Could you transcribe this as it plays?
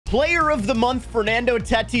Player of the Month, Fernando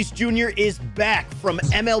Tatis Jr. is back from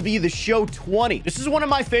MLB The Show 20. This is one of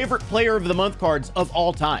my favorite Player of the Month cards of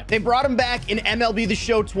all time. They brought him back in MLB The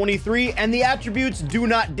Show 23, and the attributes do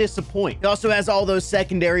not disappoint. It also has all those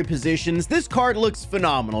secondary positions. This card looks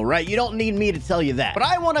phenomenal, right? You don't need me to tell you that. But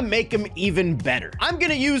I want to make him even better. I'm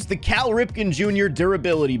going to use the Cal Ripken Jr.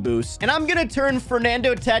 durability boost, and I'm going to turn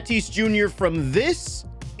Fernando Tatis Jr. from this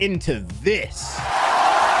into this.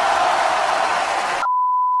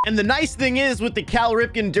 And the nice thing is, with the Cal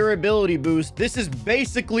Ripken durability boost, this is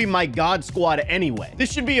basically my God Squad anyway.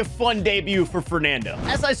 This should be a fun debut for Fernando.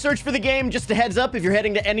 As I search for the game, just a heads up, if you're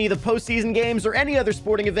heading to any of the postseason games or any other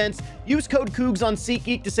sporting events, use code COOGS on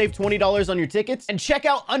SeatGeek to save $20 on your tickets. And check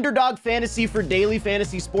out Underdog Fantasy for daily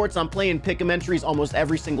fantasy sports. I'm playing pick'em entries almost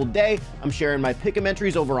every single day. I'm sharing my pick'em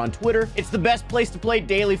entries over on Twitter. It's the best place to play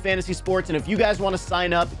daily fantasy sports. And if you guys want to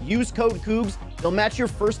sign up, use code COOGS. They'll match your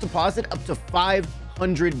first deposit up to $500.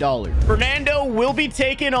 Fernando will be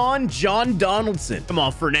taking on John Donaldson. Come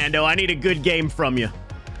on, Fernando. I need a good game from you.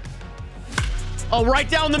 Oh, right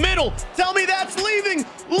down the middle. Tell me that's leaving.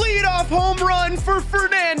 Leadoff home run for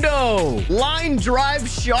Fernando. Line drive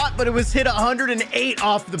shot, but it was hit 108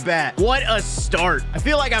 off the bat. What a start. I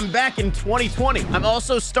feel like I'm back in 2020. I'm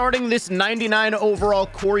also starting this 99 overall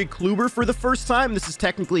Corey Kluber for the first time. This is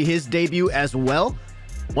technically his debut as well.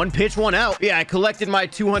 One pitch, one out. Yeah, I collected my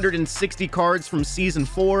 260 cards from season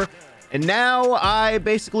 4, and now I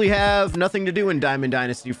basically have nothing to do in Diamond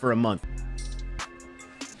Dynasty for a month.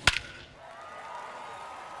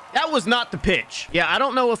 That was not the pitch. Yeah, I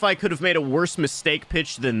don't know if I could have made a worse mistake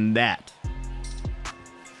pitch than that.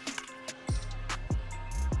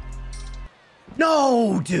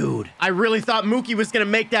 No, dude. I really thought Mookie was going to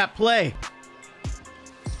make that play.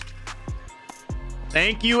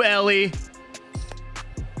 Thank you, Ellie.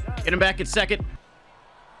 Get him back at second.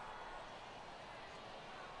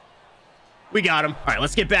 We got him. All right,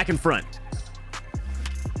 let's get back in front.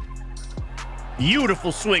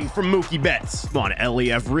 Beautiful swing from Mookie Betts. Come on,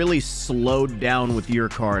 Ellie. I've really slowed down with your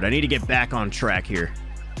card. I need to get back on track here.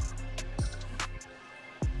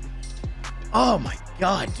 Oh my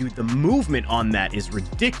God, dude. The movement on that is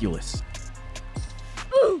ridiculous.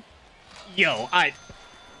 Ooh. Yo, I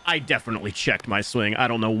definitely checked my swing. I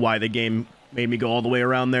don't know why the game made me go all the way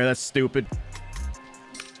around there. That's stupid.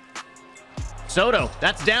 Soto,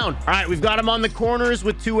 that's down. All right, we've got him on the corners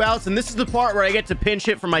with 2 outs, and this is the part where I get to pinch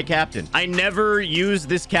hit for my captain. I never use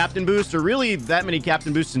this captain boost, or really that many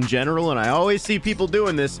captain boosts in general, and I always see people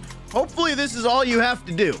doing this. Hopefully this is all you have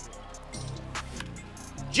to do.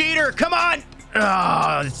 Jeter, come on!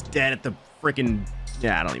 Oh, it's dead at the freaking...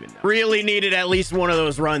 Yeah, I don't even know. Really needed at least one of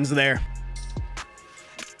those runs there.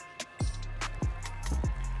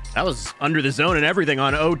 That was under the zone and everything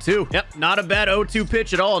on 0-2. Yep, not a bad 0-2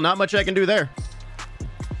 pitch at all. Not much I can do there.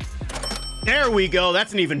 There we go.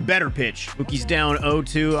 That's an even better pitch. Mookie's down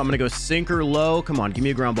 0-2. I'm going to go sinker low. Come on, give me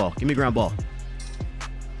a ground ball. Give me a ground ball.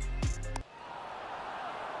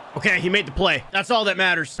 Okay, he made the play. That's all that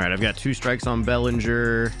matters. All right, I've got 2 strikes on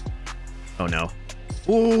Bellinger. Oh, no.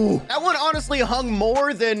 Ooh, that one honestly hung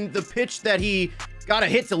more than the pitch that he got a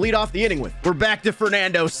hit to lead off the inning with. We're back to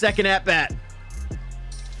Fernando, second at bat.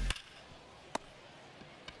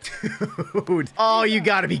 Dude. Oh, you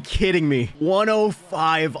gotta be kidding me.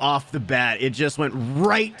 105 off the bat. It just went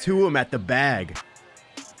right to him at the bag.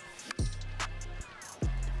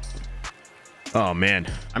 Oh, man.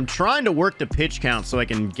 I'm trying to work the pitch count so I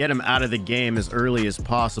can get him out of the game as early as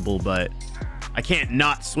possible, but I can't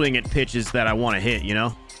not swing at pitches that I want to hit, you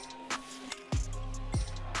know?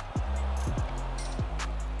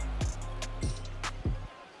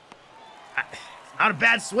 Not a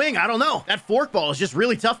bad swing. I don't know. That forkball is just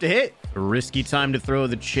really tough to hit. A risky time to throw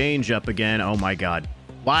the change up again. Oh my God.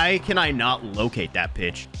 Why can I not locate that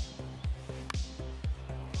pitch?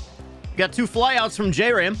 Got 2 flyouts from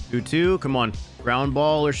J-Ram. 2-2. Come on. Ground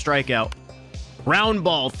ball or strikeout. Ground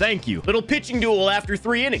ball. Thank you. Little pitching duel after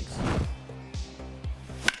 3 innings.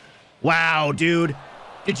 Wow, dude.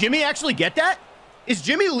 Did Jimmy actually get that? Is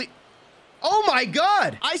Jimmy... Oh my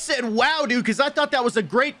God. I said, wow, dude, because I thought that was a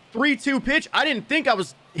great 3-2 pitch. I didn't think I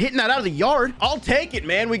was hitting that out of the yard. I'll take it,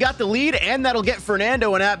 man. We got the lead, and that'll get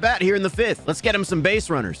Fernando an at-bat here in the 5th. Let's get him some base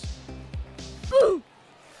runners.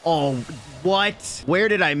 Oh, what? Where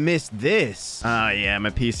did I miss this? Oh, yeah, my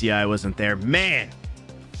PCI wasn't there. Man.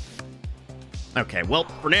 Okay, well,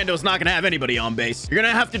 Fernando's not going to have anybody on base. You're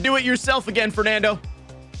going to have to do it yourself again, Fernando.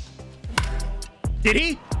 Did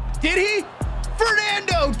he? Did he?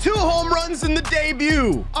 Fernando, 2 home runs in the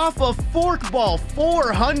debut off a forkball,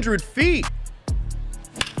 400 feet.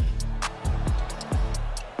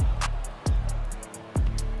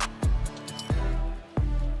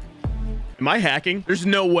 Am I hacking? There's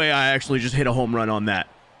no way I actually just hit a home run on that.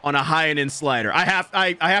 On a high and in slider. I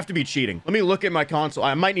have to be cheating. Let me look at my console.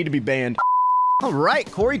 I might need to be banned. All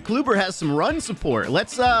right, Corey Kluber has some run support.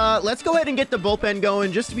 Let's go ahead and get the bullpen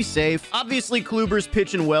going just to be safe. Obviously, Kluber's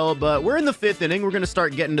pitching well, but we're in the 5th inning. We're going to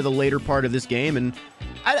start getting to the later part of this game, and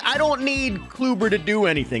I don't need Kluber to do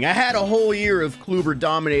anything. I had a whole year of Kluber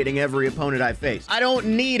dominating every opponent I faced. I don't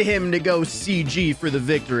need him to go CG for the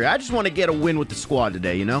victory. I just want to get a win with the squad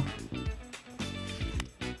today, you know?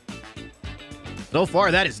 So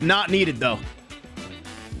far, that is not needed, though.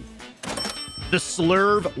 The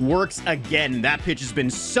slurve works again. That pitch has been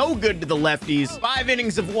so good to the lefties. 5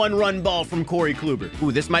 innings of 1-run ball from Corey Kluber.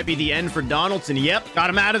 Ooh, this might be the end for Donaldson. Yep, got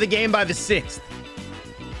him out of the game by the 6th.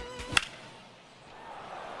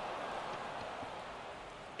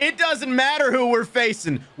 It doesn't matter who we're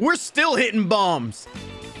facing. We're still hitting bombs.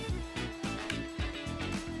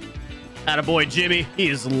 Attaboy Jimmy. He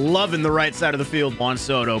is loving the right side of the field. Juan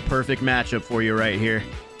Soto, perfect matchup for you right here.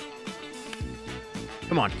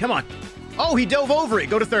 Come on, come on. Oh, he dove over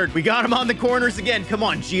it. Go to 3rd. We got him on the corners again. Come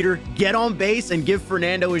on, Jeter. Get on base and give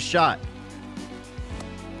Fernando his shot.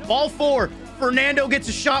 Ball 4. Fernando gets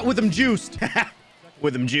a shot with him juiced.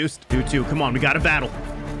 With him juiced. 2-2. Come on, we got a battle.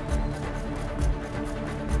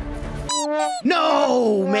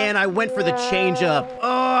 No, man, I went for the changeup. Oh,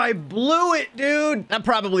 I blew it, dude. That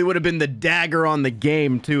probably would have been the dagger on the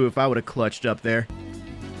game, too, if I would have clutched up there.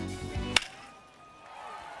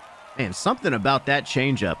 Man, something about that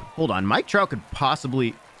changeup. Hold on, Mike Trout could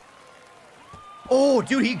possibly... Oh,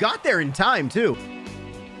 dude, he got there in time, too.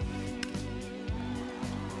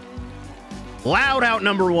 Loud out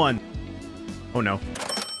number 1. Oh, no.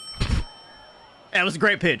 That was a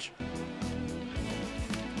great pitch.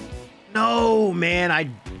 No, man,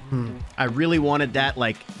 I really wanted that,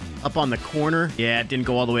 like, up on the corner. Yeah, it didn't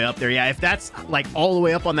go all the way up there. Yeah, if that's, like, all the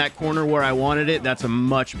way up on that corner where I wanted it, that's a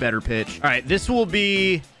much better pitch. All right, this will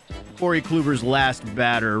be Corey Kluber's last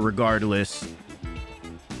batter, regardless.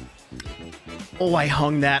 Oh, I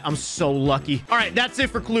hung that. I'm so lucky. All right, that's it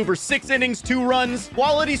for Kluber. 6 innings, 2 runs.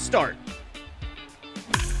 Quality start.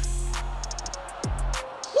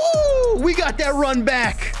 We got that run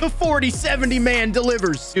back. The 40-70 man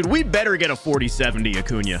delivers. Dude, we better get a 40-70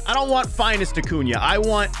 Acuna. I don't want finest Acuna. I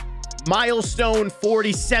want milestone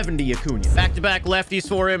 40-70 Acuna. Back-to-back lefties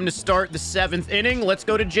for him to start the 7th inning. Let's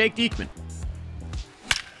go to Jake Diekman.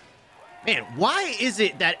 Man, why is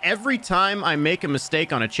it that every time I make a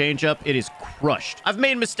mistake on a changeup, it is crushed? I've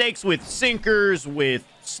made mistakes with sinkers, with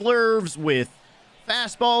slurves, with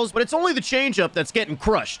fastballs, but it's only the changeup that's getting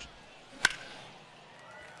crushed.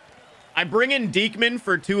 I bring in Diekman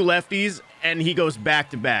for 2 lefties, and he goes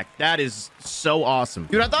back-to-back. That is so awesome.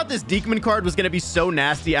 Dude, I thought this Diekman card was going to be so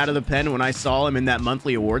nasty out of the pen when I saw him in that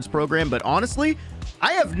monthly awards program, but honestly,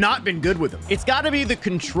 I have not been good with him. It's got to be the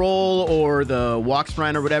control or the walk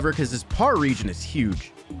sprint or whatever, because his par region is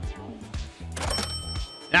huge.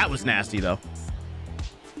 That was nasty, though.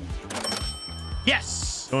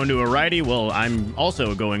 Yes! Going to a righty? Well, I'm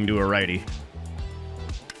also going to a righty.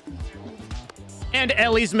 And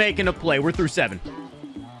Ellie's making a play. We're through 7.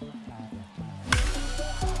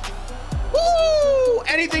 Woo!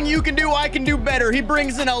 Anything you can do, I can do better. He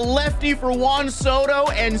brings in a lefty for Juan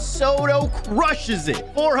Soto, and Soto crushes it.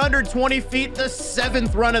 420 feet, the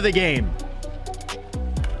 7th run of the game.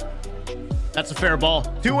 That's a fair ball.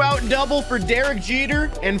 2-out double for Derek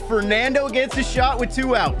Jeter, and Fernando gets a shot with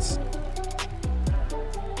 2 outs.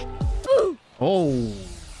 Woo! Oh.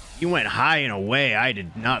 He went high and away. I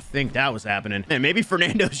did not think that was happening. And maybe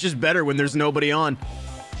Fernando's just better when there's nobody on.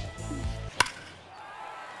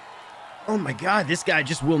 Oh my God, this guy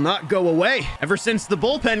just will not go away. Ever since the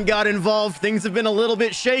bullpen got involved, things have been a little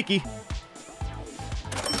bit shaky.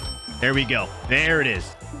 There we go. There it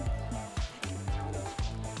is.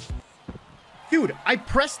 Dude, I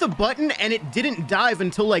pressed the button and it didn't dive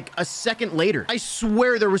until like a second later. I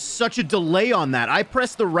swear there was such a delay on that. I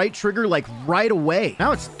pressed the right trigger like right away.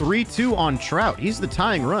 Now it's 3-2 on Trout. He's the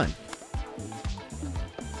tying run.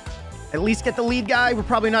 At least get the lead guy. We're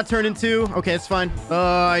probably not turning 2. Okay, it's fine.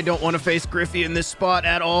 I don't want to face Griffey in this spot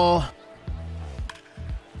at all.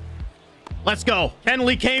 Let's go.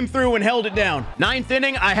 Kenley came through and held it down. 9th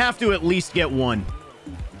inning, I have to at least get 1.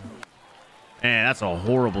 Man, that's a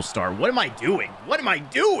horrible start. What am I doing? What am I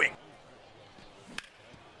doing?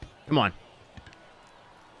 Come on.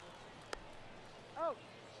 Oh.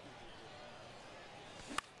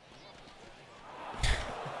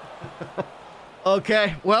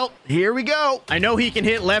 Okay, well, here we go. I know he can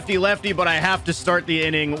hit lefty-lefty, but I have to start the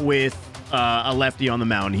inning with a lefty on the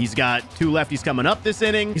mound. He's got 2 lefties coming up this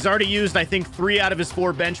inning. He's already used, I think, 3 out of his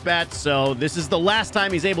 4 bench bats, so this is the last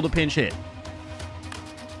time he's able to pinch hit.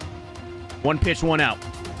 One pitch, one out.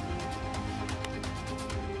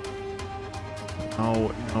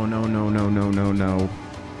 Oh, no, no, no, no, no, no, no.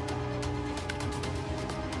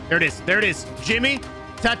 There it is. There it is. Jimmy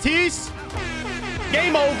Tatis.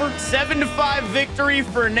 Game over. 7-5 victory.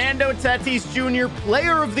 Fernando Tatis Jr.,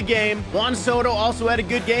 player of the game. Juan Soto also had a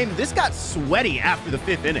good game. This got sweaty after the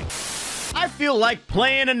 5th inning. I feel like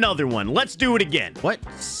playing another one. Let's do it again. What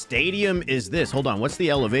stadium is this? Hold on. What's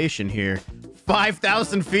the elevation here?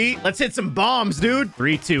 5,000 feet? Let's hit some bombs, dude.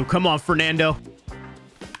 3-2. Come on, Fernando.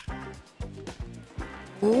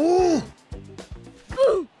 Ooh.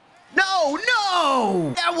 Ooh. No,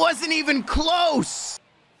 no. That wasn't even close.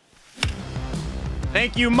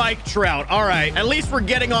 Thank you, Mike Trout. All right. At least we're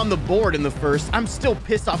getting on the board in the first. I'm still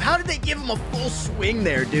pissed off. How did they give him a full swing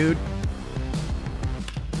there, dude?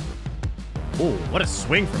 Oh, what a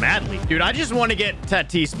swing from Adley. Dude, I just want to get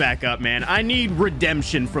Tatis back up, man. I need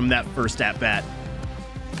redemption from that first at-bat.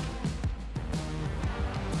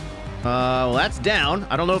 Well, that's down.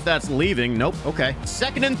 I don't know if that's leaving. Nope. Okay.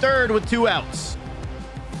 2nd and 3rd with 2 outs.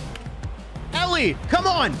 Ellie, come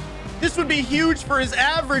on. This would be huge for his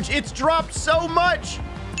average. It's dropped so much.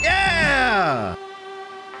 Yeah.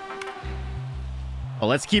 Well,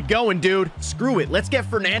 let's keep going, dude. Screw it. Let's get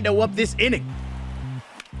Fernando up this inning.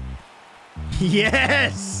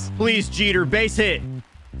 Yes. Please, Jeter. Base hit.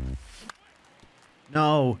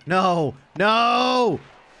 No, no, no.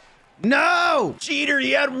 No! Jeter, he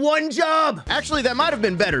had one job! Actually, that might have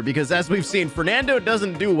been better because as we've seen, Fernando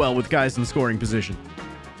doesn't do well with guys in scoring position.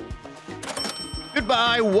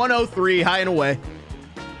 Goodbye, 103, high and away.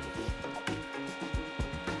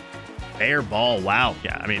 Fair ball, wow.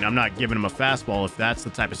 Yeah, I mean, I'm not giving him a fastball if that's the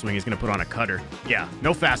type of swing he's going to put on a cutter. Yeah,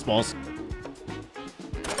 no fastballs.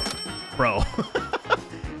 Bro.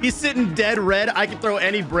 He's sitting dead red. I can throw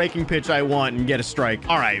any breaking pitch I want and get a strike.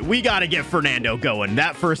 All right, we got to get Fernando going.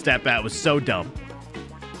 That first at-bat was so dumb.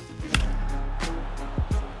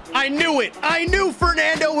 I knew it. I knew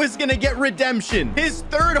Fernando was going to get redemption. His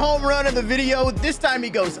 3rd home run of the video. This time he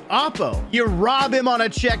goes oppo. You rob him on a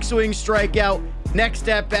check swing strikeout. Next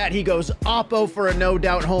at-bat, he goes oppo for a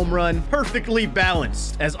no-doubt home run. Perfectly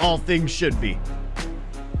balanced, as all things should be.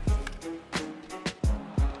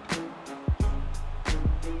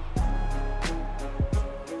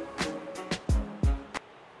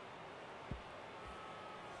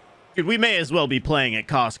 Dude, we may as well be playing at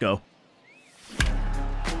Costco.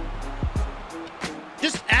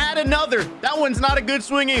 Just add another. That one's not a good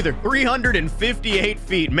swing either. 358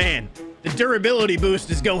 feet. Man, the durability boost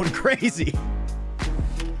is going crazy.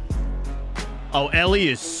 Oh, Ellie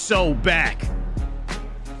is so back.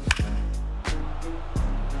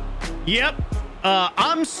 Yep.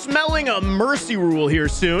 I'm smelling a mercy rule here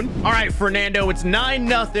soon. All right, Fernando, it's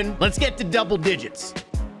 9-0. Let's get to double digits.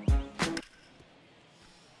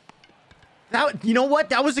 You know what?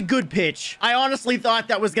 That was a good pitch. I honestly thought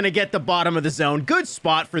that was going to get the bottom of the zone. Good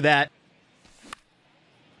spot for that.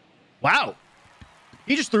 Wow.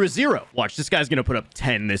 He just threw a 0. Watch, this guy's going to put up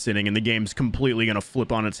 10 this inning, and the game's completely going to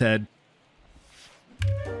flip on its head.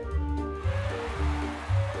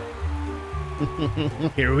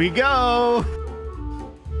 Here we go.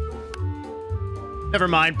 Never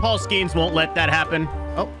mind. Paul Skeens won't let that happen.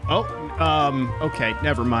 Okay,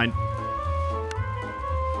 never mind.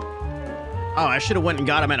 Oh, I should have went and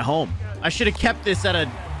got him at home. I should have kept this at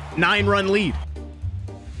a 9-run lead.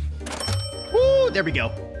 Woo, there we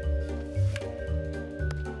go.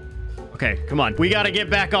 Okay, come on. We got to get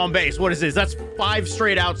back on base. What is this? That's 5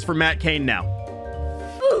 straight outs for Matt Cain now.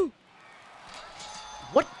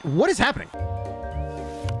 What is happening?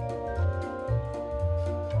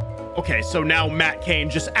 Okay, so now Matt Cain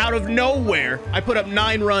just out of nowhere. I put up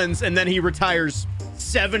 9 runs and then he retires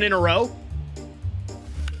 7 in a row.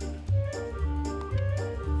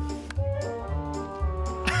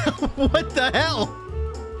 What the hell?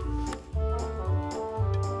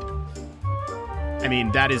 I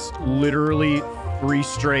mean, that is literally 3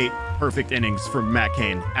 straight perfect innings from Matt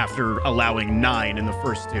Cain after allowing 9 in the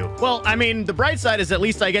first 2. Well, I mean, the bright side is at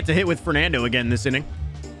least I get to hit with Fernando again this inning.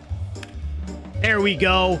 There we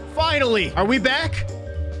go. Finally. Are we back?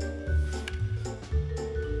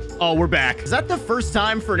 Oh, we're back. Is that the first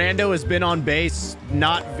time Fernando has been on base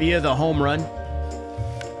not via the home run?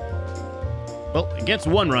 Well, it gets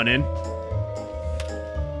 1 run in.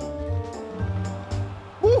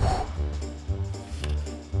 Woo.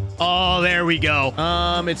 Oh, there we go.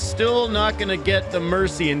 It's still not gonna get the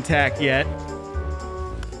mercy intact yet.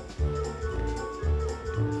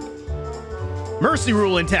 Mercy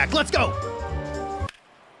rule intact. Let's go.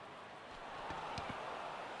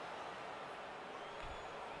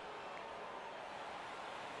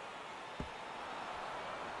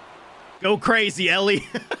 Go crazy, Ellie.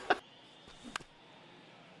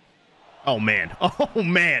 Oh, man. Oh,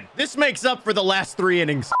 man. This makes up for the last 3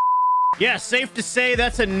 innings. Yeah, safe to say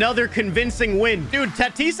that's another convincing win. Dude,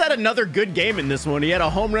 Tatis had another good game in this one. He had a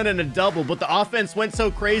home run and a double, but the offense went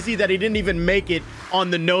so crazy that he didn't even make it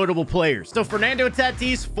on the notable players. So Fernando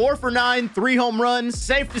Tatis, 4 for 9, 3 home runs.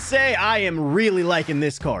 Safe to say I am really liking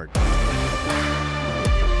this card.